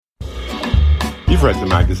You've read the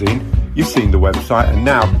magazine, you've seen the website, and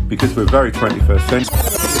now, because we're very 21st century...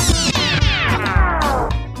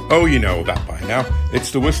 Oh, you know all that by now.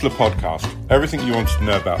 It's the Whistler Podcast. Everything you wanted to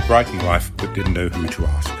know about Brighton life, but didn't know who to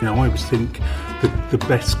ask. I always think the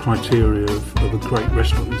best criteria of a great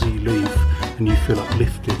restaurant is you leave and you feel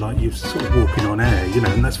uplifted, like you're sort of walking on air,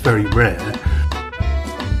 and that's very rare.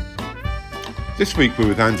 This week we're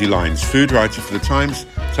with Andy Lynes, food writer for The Times,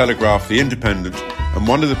 Telegraph, The Independent, and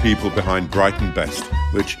one of the people behind Brighton Best,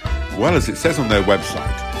 which, well, as it says on their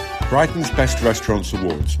website, Brighton's Best Restaurants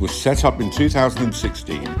Awards was set up in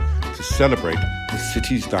 2016 to celebrate the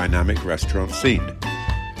city's dynamic restaurant scene.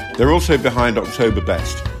 They're also behind October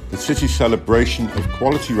Best, the city's celebration of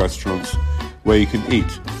quality restaurants where you can eat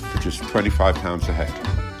for just £25 a head.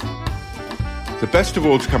 The Best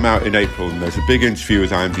Awards come out in April, and there's a big interview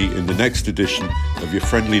with Andy in the next edition of Your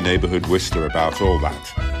Friendly Neighbourhood Whistler about all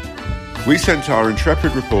that. We sent our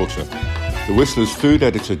intrepid reporter, the Whistler's food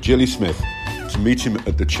editor Gilly Smith, to meet him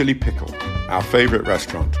at the Chili Pickle, our favourite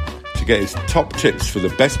restaurant, to get his top tips for the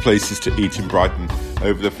best places to eat in Brighton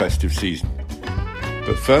over the festive season.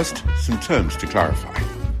 But first, some terms to clarify.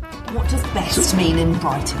 What does best mean in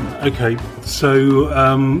Brighton? Okay, so,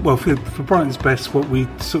 for Brighton's Best, what we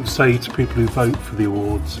sort of say to people who vote for the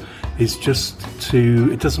awards is just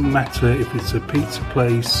it doesn't matter if it's a pizza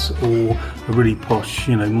place or a really posh,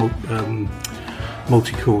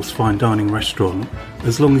 multi-course fine dining restaurant,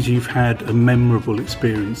 as long as you've had a memorable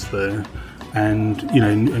experience there and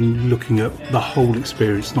looking at the whole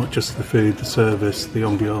experience, not just the food, the service, the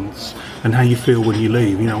ambiance, and how you feel when you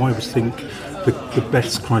leave. I always think the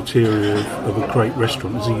best criteria of a great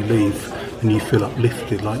restaurant is you leave and you feel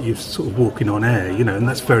uplifted, like you're sort of walking on air, and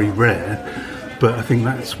that's very rare, but I think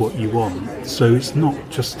that's what you want. So it's not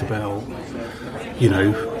just about,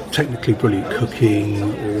 technically brilliant cooking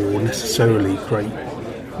or necessarily great,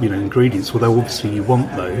 ingredients, although obviously you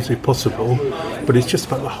want those if possible, but it's just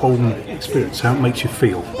about the whole experience, how it makes you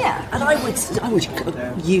feel. Yeah, and I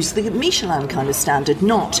would use the Michelin kind of standard,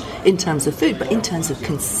 not in terms of food, but in terms of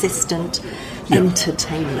consistent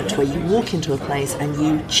entertainment, where you walk into a place and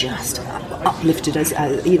you just uplifted as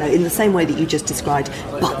in the same way that you just described,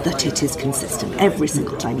 but that it is consistent every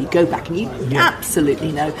single time you go back and you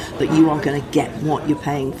absolutely know that you are going to get what you're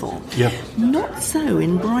paying for. Yeah. Not so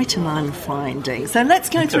in Brighton, I'm finding. So let's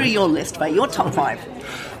go through your list, mate, your top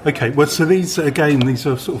 5. Okay, well, so these are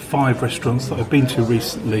sort of 5 restaurants that I've been to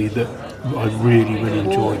recently that I really, really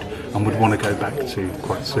enjoyed and would want to go back to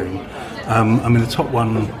quite soon. The top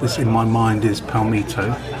one that's in my mind is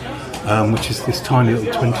Palmito, which is this tiny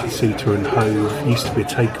little 20-seater in Hove. It used to be a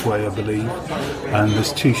takeaway, I believe. And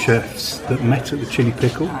there's 2 chefs that met at the Chili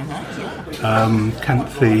Pickle,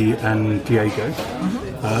 Kanthi and Diego.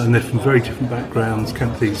 And they're from very different backgrounds.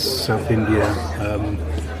 Kanthi's South India,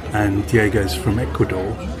 and Diego's from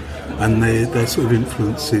Ecuador. And their sort of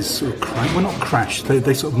influences sort of not crash,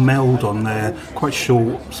 they sort of meld on their quite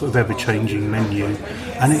short, sort of ever-changing menu,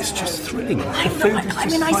 and it's just thrilling. I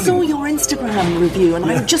saw your Instagram review and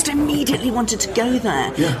I just immediately wanted to go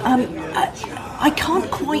there. I can't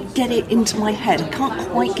quite get it into my head. I can't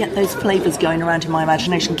quite get those flavours going around in my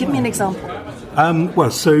imagination. Give me an example.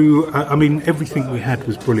 Everything we had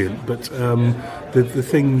was brilliant, but the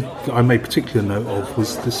thing that I made particular note of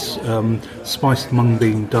was this spiced mung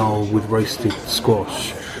bean dal with roasted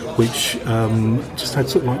squash, which just had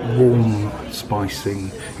sort of like warm spicing.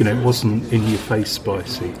 It wasn't in-your-face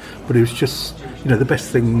spicy, but it was just, the best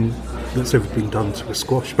thing that's ever been done to a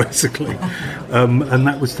squash, basically. And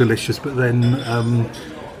that was delicious, but then...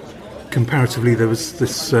 comparatively, there was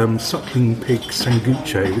this suckling pig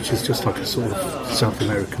sanguche, which is just like a sort of South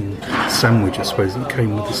American sandwich, I suppose. It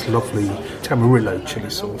came with this lovely Tamarillo chili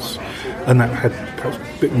sauce, and that had perhaps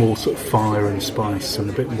a bit more sort of fire and spice and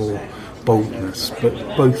a bit more boldness, but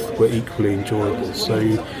both were equally enjoyable. So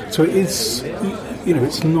it is,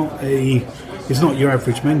 it's not your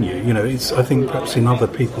average menu. It's, I think, perhaps in other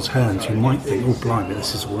people's hands you might think, oh blimey,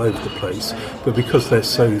 this is all over the place, but because they're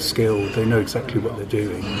so skilled, they know exactly what they're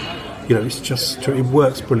doing. It's just, it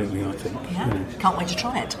works brilliantly, I think. Yeah, can't wait to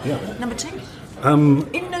try it. Yeah. Number 2?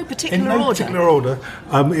 In no particular order.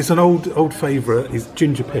 It's an old favourite, is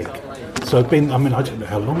Ginger Pig. So I've been, I don't know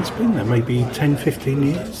how long it's been there, maybe 10, 15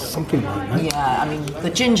 years, something like that. Yeah, the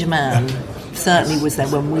Ginger Man certainly was there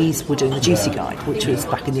when we were doing the Juicy Guide, which was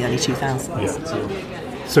back in the early 2000s.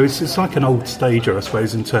 Yeah. So it's like an old stager, I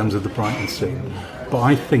suppose, in terms of the Brighton scene. But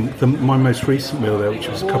I think my most recent meal there, which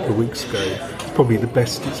was a couple of weeks ago, is probably the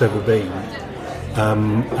best it's ever been.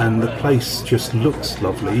 And the place just looks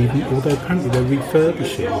lovely, although apparently they're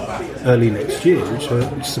refurbishing early next year,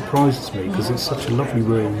 which surprises me because it's such a lovely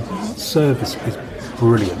room. Service is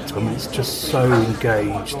brilliant. I mean, it's just so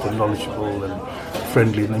engaged and knowledgeable and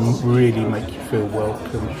friendly, and they really make you feel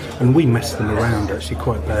welcome. And we messed them around actually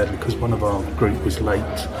quite badly because one of our group was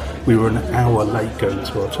late. We were an hour late going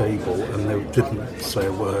to our table, and they didn't say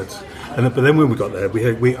a word. But then when we got there,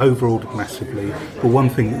 we over-ordered massively. But one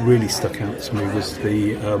thing that really stuck out to me was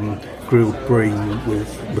the grilled brie with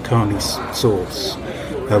Makani sauce,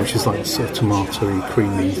 which is like sort of tomatoey,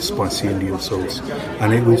 creamy, spicy Indian sauce.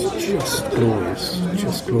 And it was just glorious.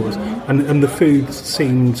 And the food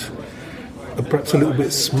seemed perhaps a little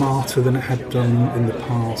bit smarter than it had done in the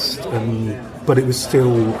past, but it was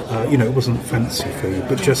still, it wasn't fancy food,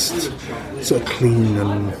 but just sort of clean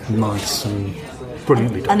and nice and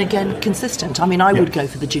brilliantly done. And again, consistent. I mean, I would go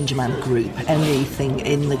for the Ginger Man group, anything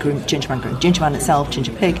in the Ginger Man group. Ginger Man itself,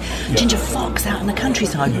 Ginger Pig, Ginger Fox out in the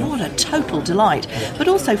countryside. What a total delight. But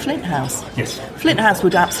also Flint House. Yes. Flint House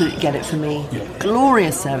would absolutely get it for me.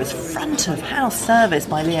 Glorious service. Front of house service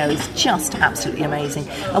by Leo is just absolutely amazing.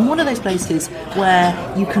 And one of those places where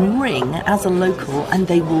you can ring as a local and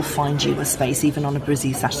they will find you a space even on a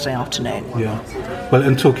busy Saturday afternoon. Yeah. Well,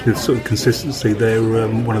 and talking of sort of consistency, they're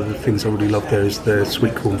one of the things I really love there is their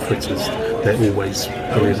sweet corn fritters. They're always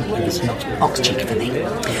brilliant. Ox cheek for me.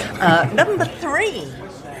 Number 3.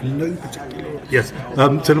 No particular. Yes.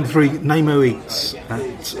 So number 3, Nemo Eats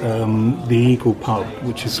at the Eagle Pub,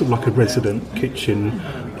 which is sort of like a resident kitchen,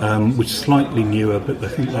 which is slightly newer, but I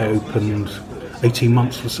think they opened 18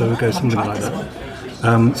 months or so ago, something like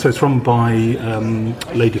that. So it's run by a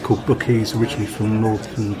lady called Bookies, originally from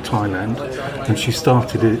northern Thailand, and she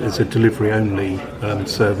started it as a delivery-only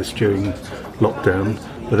service during lockdown,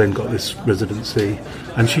 but then got this residency,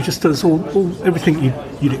 and she just does everything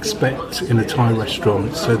you'd expect in a Thai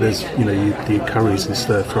restaurant. So there's the curries and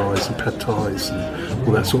stir fries and pad thais and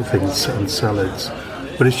all that sort of thing, and salads.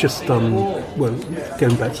 But it's just done,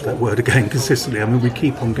 going back to that word again, consistently. I mean, we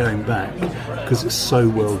keep on going back because it's so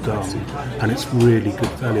well done and it's really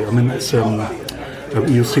good value. I mean, that's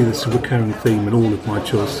you'll see this recurring theme in all of my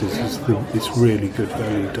choices is it's really good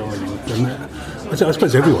value dining. And I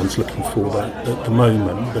suppose everyone's looking for that at the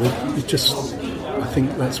moment, but it just, I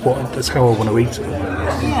think that's how I want to eat it.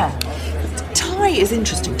 Yeah. Thai is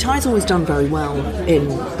interesting. Thai's always done very well in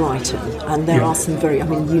Brighton, and there are some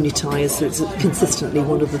Uni Thai is consistently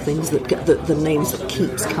one of the things that get the names that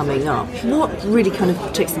keeps coming up. What really kind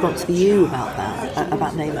of ticks the box for you about that,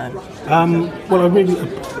 about Nemo? Well, I really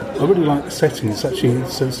like the setting. It's actually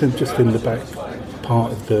it's just in the back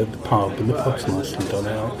part of the pub, and the pub's nicely done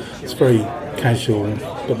out. It's very casual,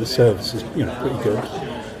 but the service is pretty good.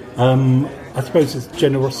 I suppose it's the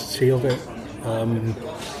generosity of it.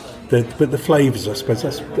 But the flavours, I suppose,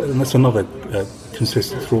 that's another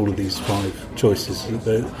consistent for all of these 5 choices.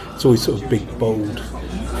 It's always sort of big, bold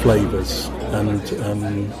flavours, and it's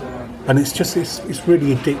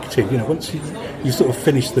really addictive. Once you sort of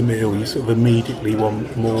finish the meal, you sort of immediately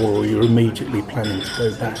want more, or you're immediately planning to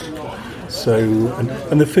go back. So,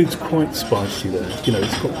 and the food's quite spicy there.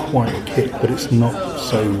 It's got quite a kick, but it's not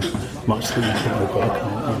so much that you think, oh God, I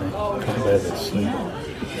can't bear this. So,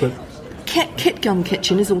 but Kit Gum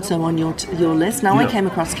Kitchen is also on your list. Now, I came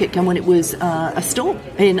across Kit Gum when it was a store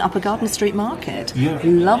in Upper Garden Street Market. Yeah.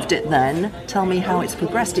 Loved it then. Tell me how it's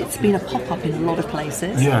progressed. It's been a pop-up in a lot of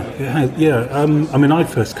places. Yeah, it has. Yeah. I mean, I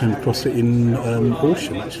first came across it in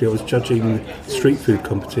Horsham, actually. I was judging street food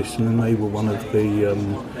competition, and they were one of the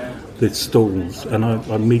stalls, and I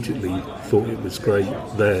immediately thought it was great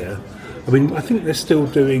there. I mean, I think they're still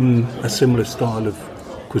doing a similar style of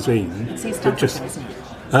cuisine. It's East African, isn't it?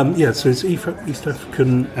 So it's East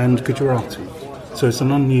African and Gujarati. So it's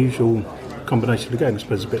an unusual combination. Again, I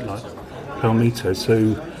suppose a bit like palmito.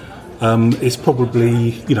 So it's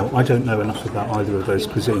probably, I don't know enough about either of those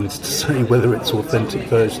cuisines to say whether it's authentic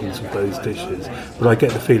versions of those dishes. But I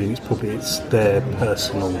get the feeling it's their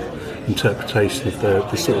personal interpretation of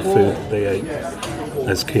the sort of food that they ate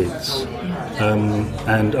as kids.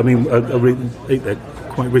 And I mean, I really ate there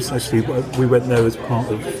quite recently. Actually, we went there as part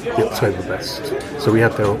of the Oktoberfest, so we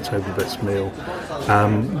had their Oktoberfest meal.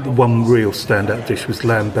 The one real standout dish was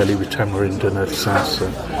lamb belly with tamarind and a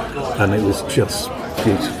salsa, and it was just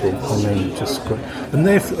beautiful. I mean, just great. And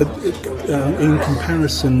therefore, in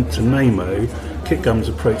comparison to Nemo, Kit Gum's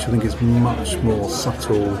approach, I think, is much more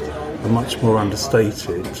subtle and much more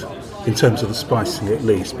understated in terms of the spicing, at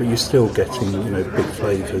least. But you're still getting, big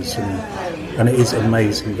flavours, and it is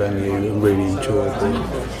amazing value and really enjoyable.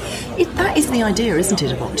 That is the idea, isn't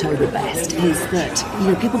it, of Oktoberfest, is that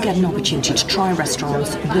people get an opportunity to try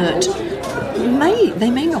restaurants that they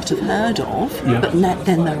may not have heard of, but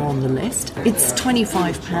then they're on the list. It's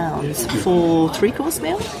 £25 for 3-course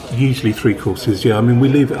meal? Usually 3 courses, yeah. I mean, we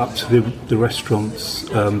leave it up to the restaurants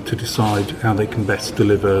to decide how they can best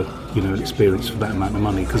deliver, an experience for that amount of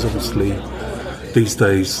money, because obviously these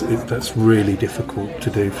days that's really difficult to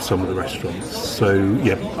do for some of the restaurants. So,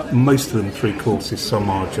 yeah, most of them 3 courses, some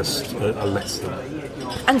are just a less than.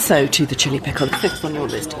 And so to the chili pickle, the 5th on your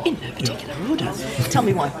list, in no particular order. Tell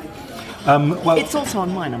me why. Well, it's also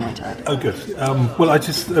on mine, I might add. Oh, good.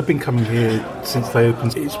 I've been coming here since they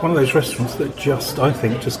opened. It's one of those restaurants that I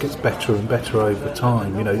think just gets better and better over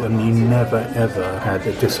time, and you never, ever had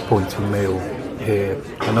a disappointing meal here.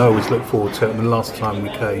 And I always look forward to it. I mean, last time we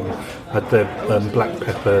came, I had their black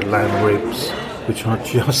pepper lamb ribs, which are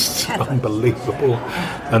just unbelievable.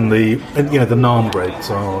 And the naan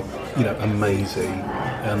breads are, amazing.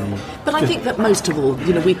 But I think that most of all,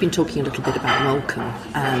 we've been talking a little bit about welcome,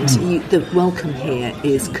 and the welcome here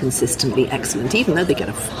is consistently excellent, even though they get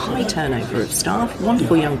a high turnover of staff,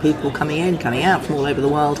 wonderful young people coming in, coming out from all over the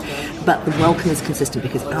world, but the welcome is consistent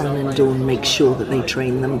because Alan and Dawn make sure that they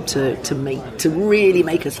train them to really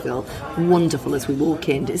make us feel wonderful as we walk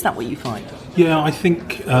in. Is that what you find? Yeah, I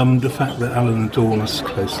think the fact that Alan and Dawn are so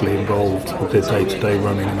closely involved with their day-to-day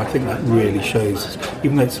running, and I think that really shows,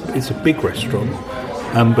 even though it's a big restaurant,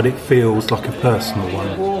 but it feels like a personal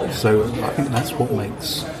one. So I think that's what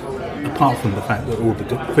makes, apart from the fact that all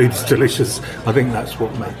the food is delicious, I think that's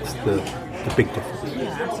what makes the big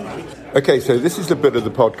difference. Okay, so this is the bit of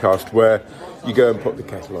the podcast where you go and put the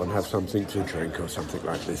kettle on, have something to drink or something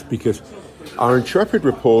like this, because our intrepid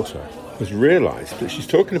reporter has realised that she's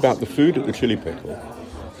talking about the food at the Chili Pickle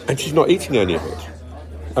and she's not eating any of it.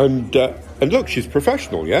 And look, she's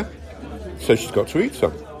professional, yeah? So she's got to eat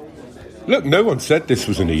some. Look, no one said this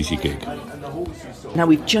was an easy gig. Now,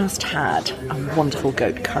 we've just had a wonderful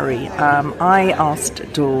goat curry. I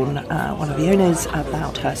asked Dawn, one of the owners,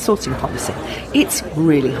 about her sourcing policy. It's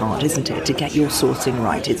really hard, isn't it, to get your sourcing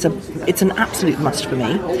right? It's an absolute must for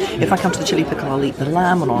me. If I come to the Chili Pickle, I'll eat the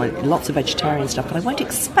lamb and I'll eat lots of vegetarian stuff, but I won't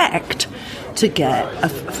expect to get a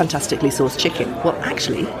fantastically sourced chicken. Well,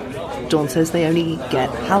 actually, Dawn says they only get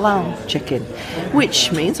halal chicken,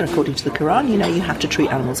 which means, according to the Quran, you have to treat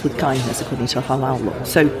animals with kindness according to halal law.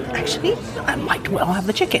 So actually, I might well have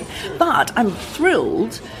the chicken. But I'm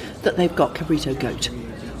thrilled that they've got cabrito goat.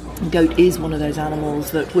 Goat is one of those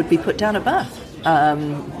animals that would be put down at birth.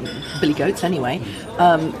 Billy goats, anyway.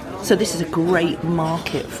 So this is a great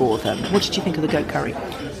market for them. What did you think of the goat curry?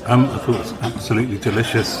 I thought it was absolutely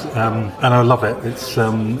delicious, and I love it.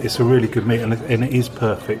 It's a really good meat, and it is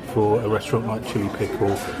perfect for a restaurant like Chili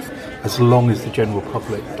Pickle, as long as the general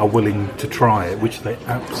public are willing to try it, which they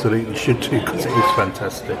absolutely should do, because it is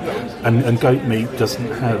fantastic. And goat meat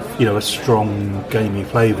doesn't have, a strong gamey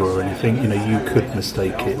flavour or anything. You could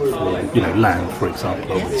mistake it for, lamb, for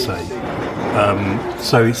example, I would say.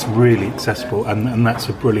 So it's really accessible, and that's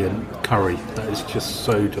a brilliant curry. That is just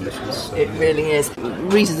so delicious. So, it really is.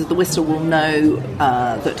 Readers of the Whistle will know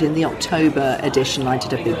that in the October edition I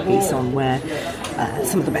did a big piece on where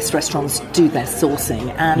some of the best restaurants do their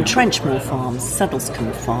sourcing, and Trenchmore Farms,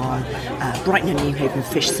 Suddlescombe Farm, Brighton and Newhaven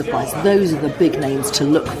Fish Supplies, those are the big names to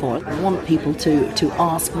look for. I want people to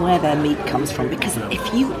ask where their meat comes from, because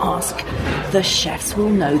if you ask, the chefs will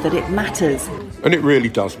know that it matters. And it really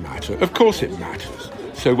does matter. Of course it matters.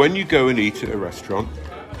 So when you go and eat at a restaurant,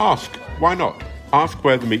 ask. Why not? Ask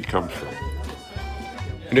where the meat comes from.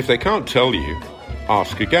 And if they can't tell you,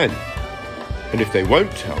 ask again. And if they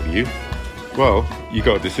won't tell you, well, you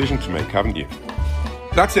got a decision to make, haven't you?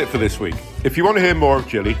 That's it for this week. If you want to hear more of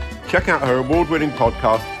Gilly, check out her award-winning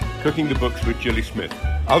podcast, Cooking the Books with Gilly Smith.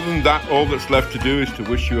 Other than that, all that's left to do is to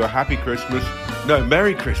wish you a happy Christmas. No,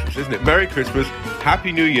 Merry Christmas, isn't it? Merry Christmas,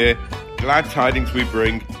 Happy New Year, glad tidings we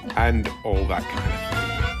bring, and all that kind of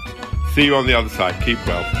thing. See you on the other side. Keep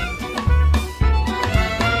well.